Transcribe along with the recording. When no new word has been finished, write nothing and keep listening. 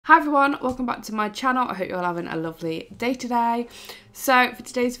Hi everyone, welcome back to my channel. I hope you're all having a lovely day today. So for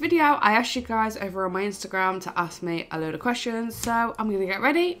today's video, I asked you guys over on my Instagram to ask me a load of questions. So I'm going to get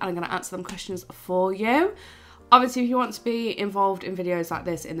ready and I'm going to answer them questions for you. Obviously, if you want to be involved in videos like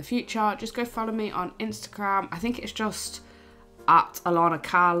this in the future, just go follow me on Instagram. I think it's just at Allarnah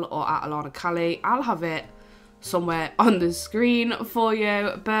Cal or at Allarnah Calleigh. I'll have it somewhere on the screen for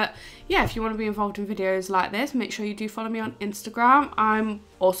you. But yeah, if you want to be involved in videos like this, make sure you do follow me on Instagram. I'm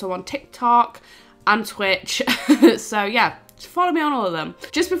also on TikTok and Twitch. So yeah, follow me on all of them.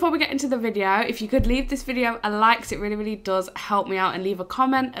 Just before we get into the video, if you could leave this video a like, because it really does help me out, and leave a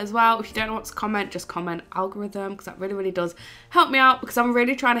comment as well. If you don't know what to comment, just comment algorithm, because that really does help me out, because I'm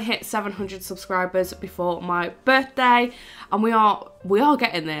really trying to hit 700 subscribers before my birthday, and we are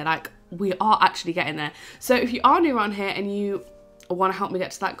getting there. Like, we are actually getting there. So if you are new around here and you want to help me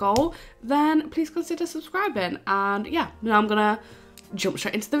get to that goal, then please consider subscribing. And yeah, now I'm gonna jump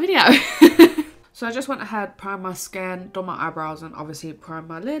straight into the video. So I just went ahead, primed my skin, done my eyebrows, and obviously primed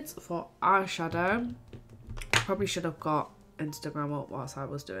my lids for eyeshadow. Probably should have got Instagram up whilst I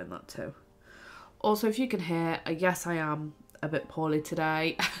was doing that too. Also, if you can hear, yes, I am a bit poorly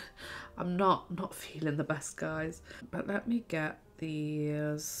today. I'm not feeling the best, guys. But let me get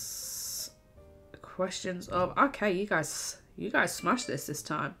these questions up. Okay, you guys smashed this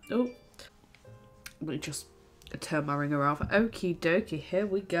time. Oh, let me just turn my ringer off. Okie dokie, here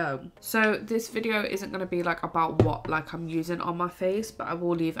we go. So this video isn't going to be like about what like I'm using on my face, but I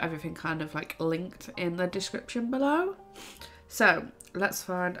will leave everything kind of like linked in the description below. So let's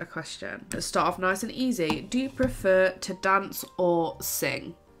find a question. Let's start off nice and easy. Do you prefer to dance or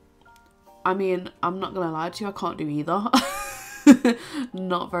sing? I mean, I'm not gonna lie to you, I can't do either.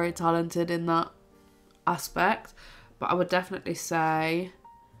 Not very talented in that aspect, but I would definitely say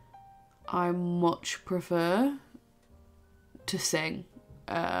I much prefer to sing,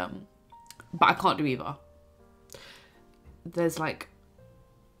 but I can't do either. There's like,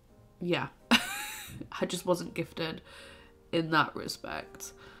 yeah, I just wasn't gifted in that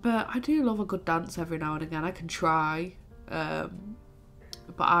respect. But I do love a good dance every now and again. I can try, but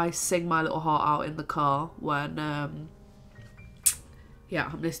I sing my little heart out in the car when, yeah,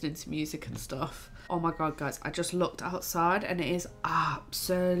 I'm listening to music and stuff. Oh my god, guys, I just looked outside and it is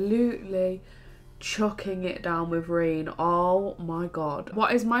absolutely chucking it down with rain. Oh my god.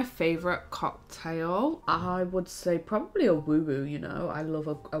 What is my favourite cocktail? I would say probably a woo-woo, you know. I love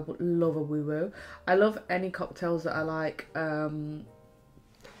a woo-woo. I love any cocktails that are like, well,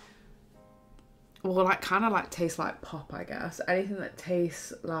 like kind of like taste like pop, I guess. Anything that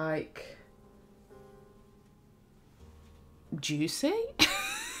tastes like juicy?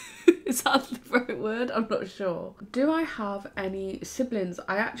 Is that the right word? I'm not sure. Do I have any siblings?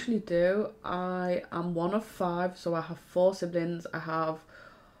 I actually do. I am one of 5, so I have 4 siblings. I have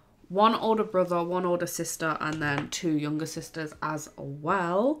 1 older brother, 1 older sister, and then 2 younger sisters as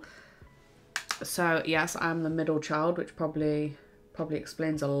well. So yes, I'm the middle child, which probably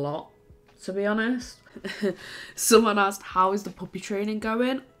explains a lot, to be honest. Someone asked, how is the puppy training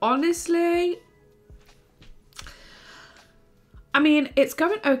going? Honestly, I mean, it's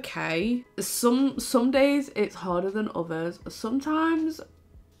going okay. Some days it's harder than others. Sometimes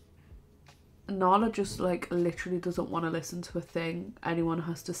Nala just like literally doesn't want to listen to a thing anyone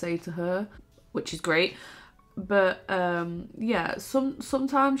has to say to her, which is great. But yeah,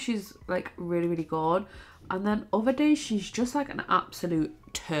 sometimes she's like really good, and then other days she's just like an absolute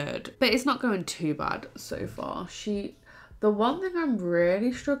turd. But it's not going too bad so far. The one thing I'm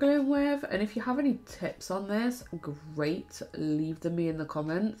really struggling with, and if you have any tips on this, great, leave them me in the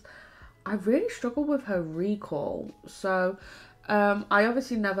comments. I really struggle with her recall. So I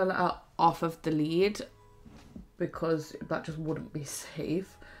obviously never let her off of the lead, because that just wouldn't be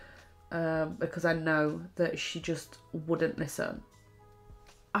safe, because I know that she just wouldn't listen.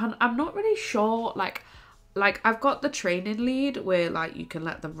 And I'm not really sure, like I've got the training lead where like you can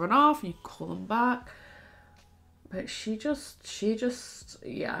let them run off and you can call them back. But she just,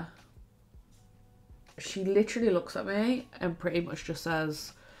 yeah. She literally looks at me and pretty much just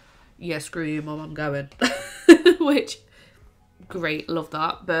says, yeah, screw you, mum, I'm going. Which, great, love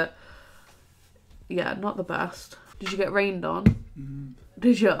that. But, yeah, not the best. Did you get rained on? Mm-hmm.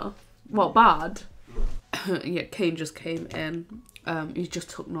 Did you? What, bad? Yeah, Kane just came in. He just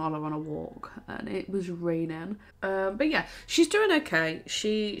took Nala on a walk and it was raining. But yeah, she's doing okay.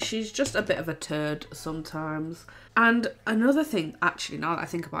 She's just a bit of a turd sometimes. And another thing, actually, now that I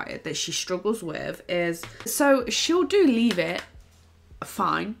think about it, that she struggles with is, so she'll do leave it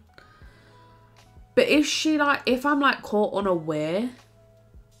fine. But if I'm like caught unaware,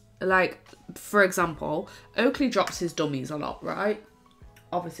 like for example, Oakley drops his dummies a lot, right?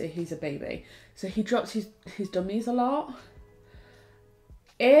 obviously he's a baby, so he drops his dummies a lot.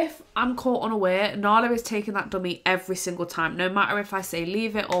 If I'm caught unaware, Nala is taking that dummy every single time. No matter if I say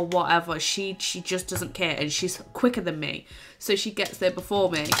leave it or whatever, she just doesn't care, and she's quicker than me. So she gets there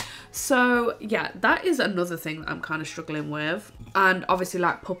before me. So yeah, that is another thing that I'm kind of struggling with. And obviously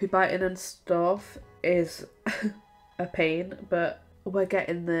like puppy biting and stuff is a pain, but we're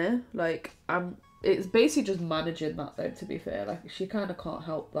getting there. Like it's basically just managing that though, to be fair. Like she kind of can't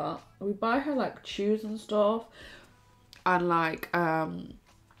help that. We buy her like chews and stuff, and like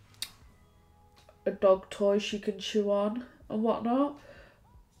a dog toy she can chew on and whatnot,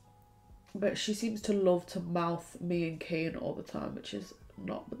 but she seems to love to mouth me and Kane all the time, which is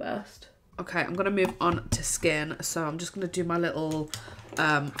not the best. Okay, I'm gonna move on to skin, so I'm just gonna do my little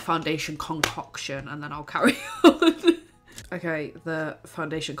foundation concoction and then I'll carry on. Okay, the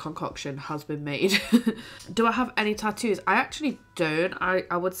foundation concoction has been made. Do I have any tattoos? I actually don't.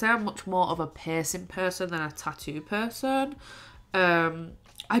 I would say I'm much more of a piercing person than a tattoo person.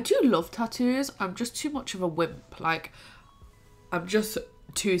 I do love tattoos. I'm just too much of a wimp. Like, I'm just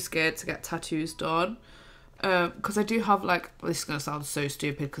too scared to get tattoos done. Because I do have, like, this is going to sound so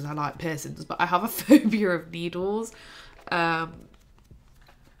stupid because I like piercings, but I have a phobia of needles.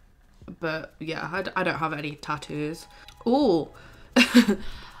 But yeah, I don't have any tattoos. Oh,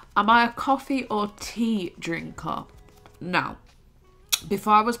 am I a coffee or tea drinker? Now,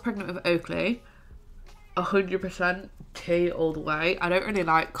 before I was pregnant with Oakley, 100% tea all the way. I don't really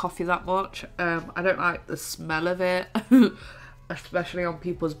like coffee that much. I don't like the smell of it, especially on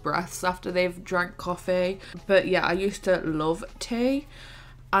people's breaths after they've drank coffee. But yeah, I used to love tea.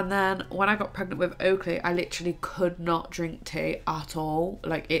 And then when I got pregnant with Oakley, I literally could not drink tea at all.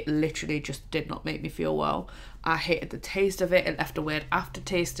 Like, it literally just did not make me feel well. I hated the taste of it. It left a weird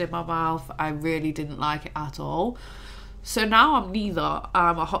aftertaste in my mouth. I really didn't like it at all. So now I'm neither.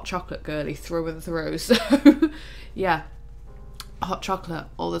 I'm a hot chocolate girly through and through. So yeah, hot chocolate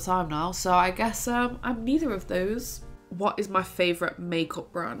all the time now. So I guess I'm neither of those. What is my favourite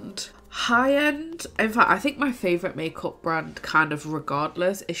makeup brand? High end. In fact, I think my favourite makeup brand, kind of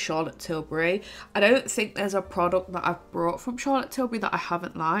regardless, is Charlotte Tilbury. I don't think there's a product that I've brought from Charlotte Tilbury that I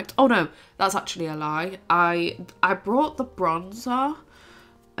haven't liked. Oh no, that's actually a lie. I brought the bronzer,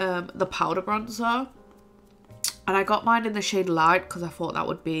 the powder bronzer. And I got mine in the shade light because I thought that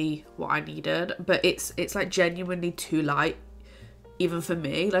would be what I needed. But it's like genuinely too light, even for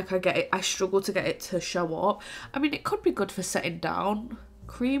me. Like I struggle to get it to show up. I mean, it could be good for setting down.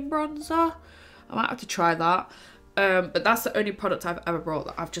 Cream bronzer. I might have to try that. But that's the only product I've ever brought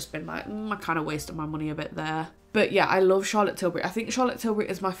that I've just been like, I kind of wasted my money a bit there. But yeah, I love Charlotte Tilbury. I think Charlotte Tilbury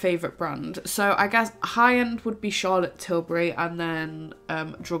is my favourite brand. So I guess high-end would be Charlotte Tilbury, and then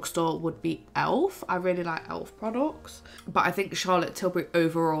drugstore would be e.l.f. I really like e.l.f. products. But I think Charlotte Tilbury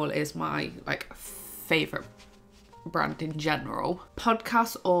overall is my like favourite brand in general.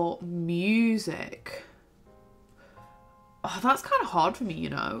 Podcast or music? Oh, that's kind of hard for me, you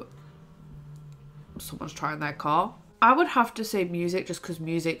know. Someone's trying their car. I would have to say music, just because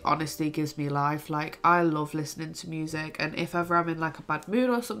music honestly gives me life. Like, I love listening to music, and if ever I'm in like a bad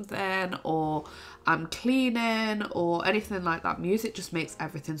mood or something, or I'm cleaning or anything like that, music just makes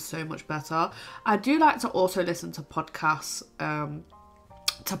everything so much better. I do like to also listen to podcasts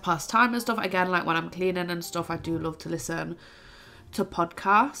to pass time and stuff. Again, like when I'm cleaning and stuff, I do love to listen to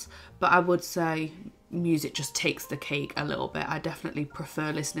podcasts, but I would say music just takes the cake a little bit. I definitely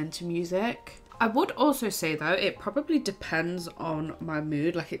prefer listening to music. I would also say though, it probably depends on my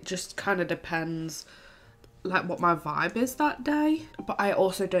mood. Like, it just kind of depends like what my vibe is that day. But I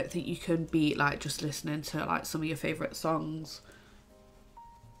also don't think you can be like just listening to like some of your favourite songs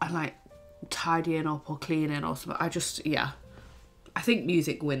and like tidying up or cleaning or something. Yeah, I think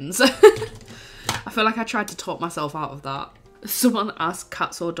music wins. I feel like I tried to talk myself out of that. Someone asked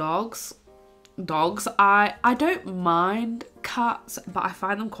cats or dogs. Dogs. I don't mind cats, but I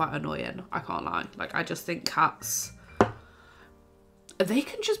find them quite annoying. I can't lie. Like, I just think cats, they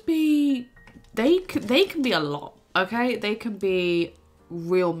can just be, they can be a lot, okay? They can be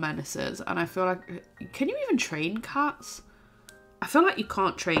real menaces, and I feel like, can you even train cats? I feel like you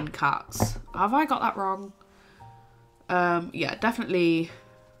can't train cats. Have I got that wrong? Yeah, definitely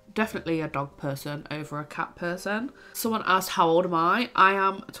a dog person over a cat person. Someone asked how old am I? I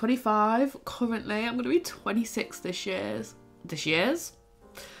am 25 currently. I'm gonna be 26 this year.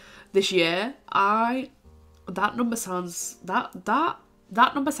 That number sounds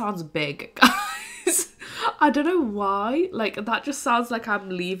big, guys. I don't know why. Like, that just sounds like I'm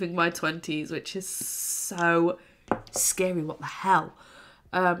leaving my 20s, which is so scary. What the hell?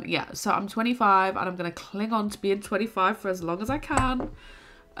 Yeah, so I'm 25 and I'm gonna cling on to being 25 for as long as I can.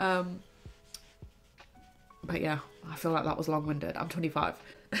 But yeah, I feel like that was long-winded. I'm 25.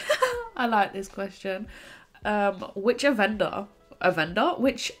 I like this question. Which Avenger? Why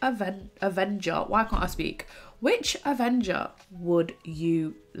can't I speak? Which Avenger would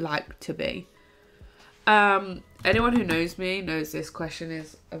you like to be? Anyone who knows me knows this question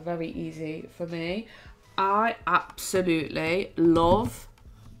is very easy for me. I absolutely love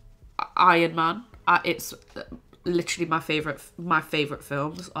Iron Man. It's literally my favorite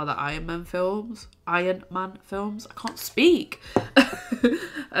films are the Iron Man films. I can't speak.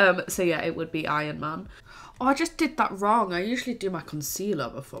 So yeah, it would be Iron Man. Oh, I just did that wrong. I usually do my concealer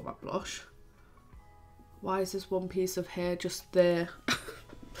before my blush. Why is this one piece of hair just there?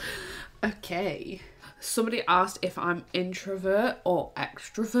 Okay. Somebody asked if I'm introvert or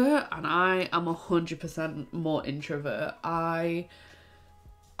extrovert, and I am 100% more introvert. I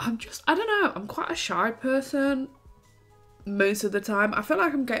don't know, I'm quite a shy person most of the time. I feel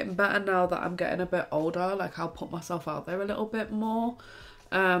like I'm getting better now that I'm getting a bit older. Like, I'll put myself out there a little bit more.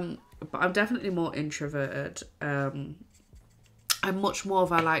 But I'm definitely more introverted. I'm much more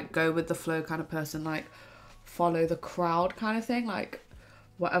of a like go with the flow kind of person, like follow the crowd kind of thing. Like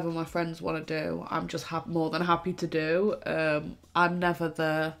whatever my friends want to do, I'm just more than happy to do. I'm never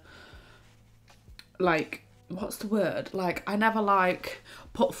the like, what's the word? Like, I never like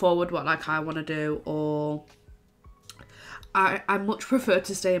put forward what like I want to do, or I much prefer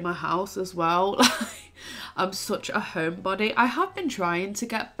to stay in my house as well. Like, I'm such a homebody. I have been trying to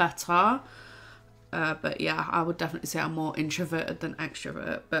get better, but yeah, I would definitely say I'm more introverted than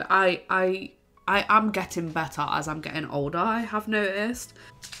extrovert. But I am getting better as I'm getting older, I have noticed.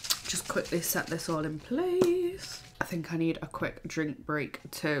 Just quickly set this all in place. I think I need a quick drink break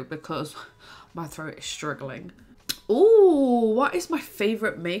too because my throat is struggling. Ooh, what is my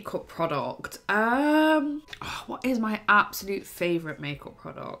favourite makeup product? What is my absolute favourite makeup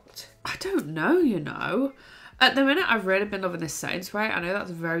product? I don't know, you know. At the minute, I've really been loving this setting spray. I know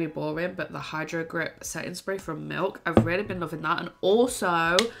that's very boring, but the Hydro Grip setting spray from Milk, I've really been loving that. And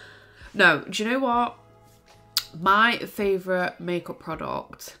also, no, do you know what? My favourite makeup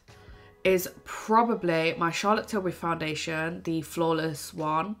product is probably my Charlotte Tilbury foundation, the Flawless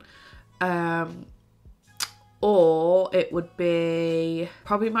one. Or it would be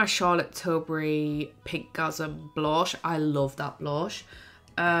probably my Charlotte Tilbury Pinkgasm blush. I love that blush.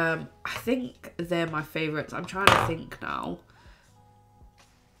 I think they're my favourites. I'm trying to think now.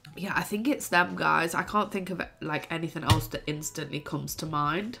 Yeah, I think it's them, guys. I can't think of like anything else that instantly comes to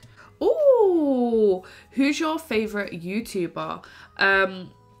mind. Ooh, who's your favourite YouTuber?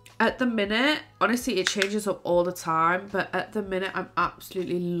 At the minute, honestly, it changes up all the time, but at the minute, I'm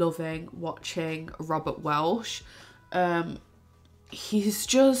absolutely loving watching Robert Welsh. He's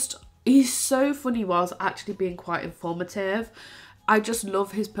so funny whilst actually being quite informative. I just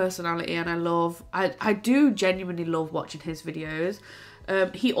love his personality, and I do genuinely love watching his videos.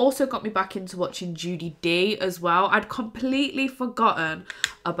 He also got me back into watching Judy D as well. I'd completely forgotten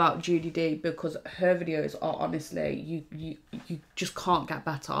about Judy D because her videos are honestly, you just can't get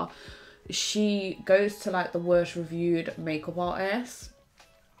better. She goes to like the worst reviewed makeup artists.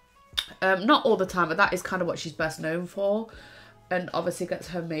 Not all the time, but that is kind of what she's best known for. And obviously gets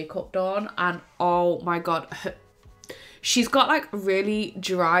her makeup done. And oh my God, she's got like a really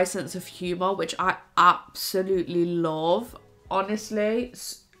dry sense of humour, which I absolutely love. Honestly,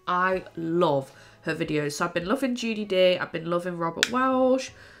 I love her videos. So I've been loving Judy D. I've been loving Robert Welsh.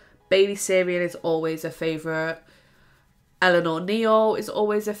 Bailey Sarian is always a favourite. Eleanor Neal is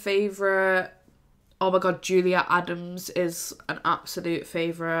always a favourite. Oh my God, Julia Adams is an absolute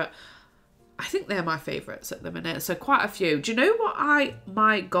favourite. I think they're my favourites at the minute. So quite a few. Do you know what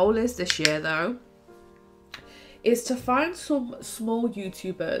my goal is this year though? Is to find some small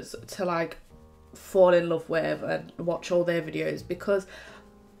YouTubers to like fall in love with and watch all their videos, because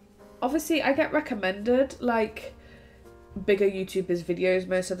obviously I get recommended like bigger YouTubers videos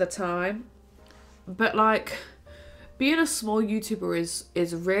most of the time, but like being a small YouTuber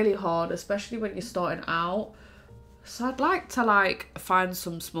is really hard, especially when you're starting out. So I'd like to like find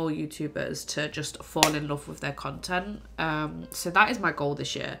some small YouTubers to just fall in love with their content. So that is my goal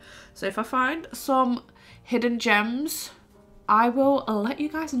this year. So if I find some hidden gems, I will let you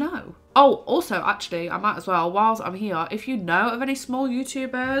guys know. Oh, also, actually, I might as well, whilst I'm here, if you know of any small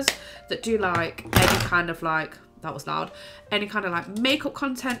YouTubers that do like any kind of like, that was loud, any kind of like makeup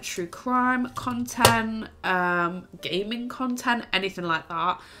content, true crime content, gaming content, anything like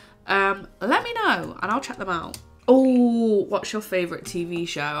that, let me know and I'll check them out. Oh, what's your favourite TV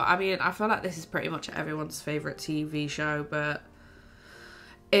show? I mean, I feel like this is pretty much everyone's favourite TV show, but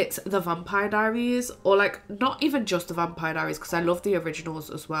it's the Vampire Diaries, or like not even just the Vampire Diaries, because I love the originals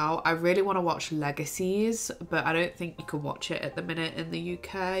as well. I really want to watch Legacies, but I don't think you can watch it at the minute in the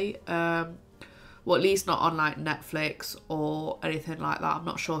UK. Well, at least not on like Netflix or anything like that. I'm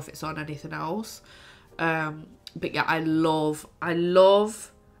not sure if it's on anything else. But yeah, I love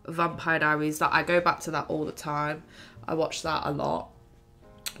Vampire Diaries. That I go back to that all the time. I watch that a lot.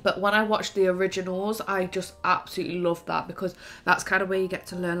 But when I watched the originals, I just absolutely loved that, because that's kind of where you get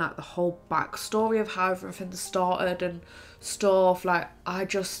to learn like the whole backstory of how everything started and stuff. Like I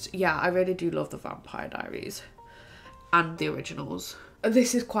really do love the Vampire Diaries and the originals.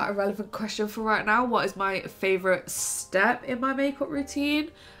 This is quite a relevant question for right now. What is my favourite step in my makeup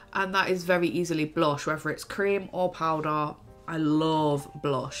routine? And that is very easily blush, whether it's cream or powder. I love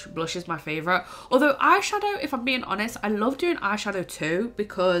blush. Blush is my favourite. Although eyeshadow, if I'm being honest, I love doing eyeshadow too,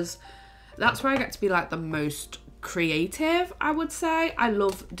 because that's where I get to be like the most creative, I would say. I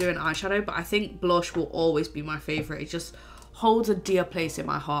love doing eyeshadow, but I think blush will always be my favourite. It just holds a dear place in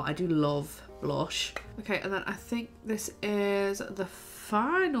my heart. I do love blush. Okay, and then I think this is the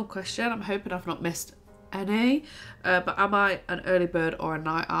final question. I'm hoping I've not missed any. But am I an early bird or a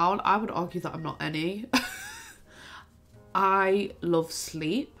night owl? I would argue that I'm not any. I love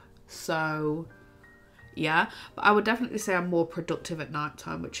sleep, so yeah, but I would definitely say I'm more productive at night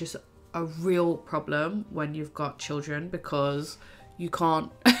time, which is a real problem when you've got children, because you can't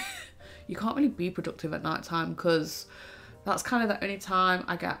really be productive at night time, because that's kind of the only time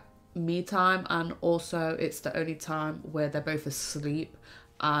I get me time, and also it's the only time where they're both asleep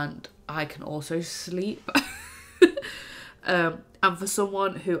and I can also sleep. And for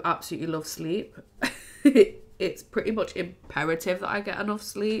someone who absolutely loves sleep, it's pretty much imperative that I get enough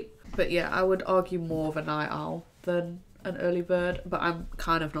sleep. But yeah, I would argue more of a night owl than an early bird, but I'm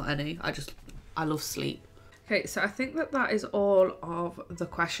kind of not any. I love sleep. Okay, so I think that is all of the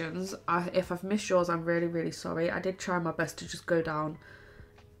questions. If I've missed yours, I'm really, really sorry. I did try my best to just go down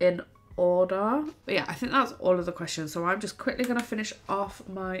in order. But yeah, I think that's all of the questions. So I'm just quickly going to finish off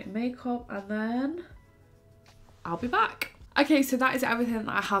my makeup and then I'll be back. Okay, so that is everything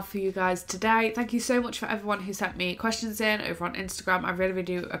that I have for you guys today. Thank you so much for everyone who sent me questions in over on Instagram. I really, really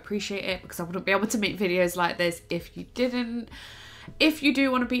do appreciate it, because I wouldn't be able to make videos like this if you didn't. If you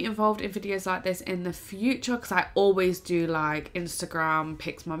do want to be involved in videos like this in the future, because I always do like Instagram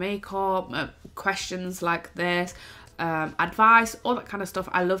picks my makeup, questions like this, advice, all that kind of stuff.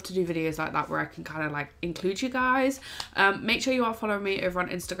 I love to do videos like that where I can kind of like include you guys. Make sure you are following me over on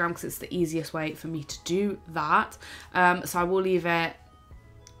Instagram, because it's the easiest way for me to do that. So I will leave it,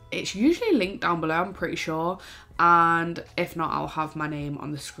 it's usually linked down below, I'm pretty sure, and if not, I'll have my name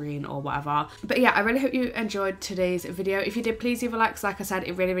on the screen or whatever. But yeah, I really hope you enjoyed today's video. If you did, please leave a like, 'cause like I said,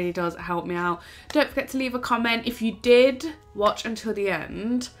 it really, really does help me out. Don't forget to leave a comment. If you did watch until the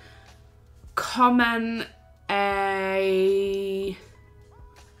end, comment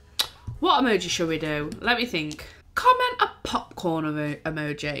what emoji should we do? Let me think. Comment a popcorn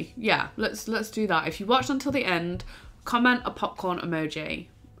emoji. Yeah, let's do that. If you watched until the end, comment a popcorn emoji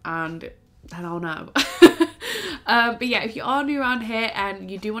and then I'll know. But yeah, if you are new around here and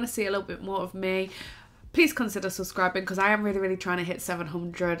you do want to see a little bit more of me, please consider subscribing, because I am really, really trying to hit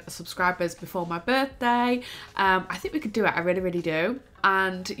 700 subscribers before my birthday. I think we could do it. I really, really do.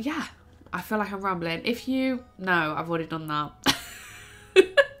 And yeah, I feel like I'm rambling. If you know, I've already done that.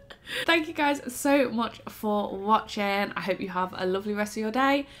 Thank you guys so much for watching. I hope you have a lovely rest of your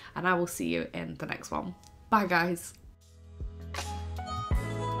day, and I will see you in the next one. Bye guys.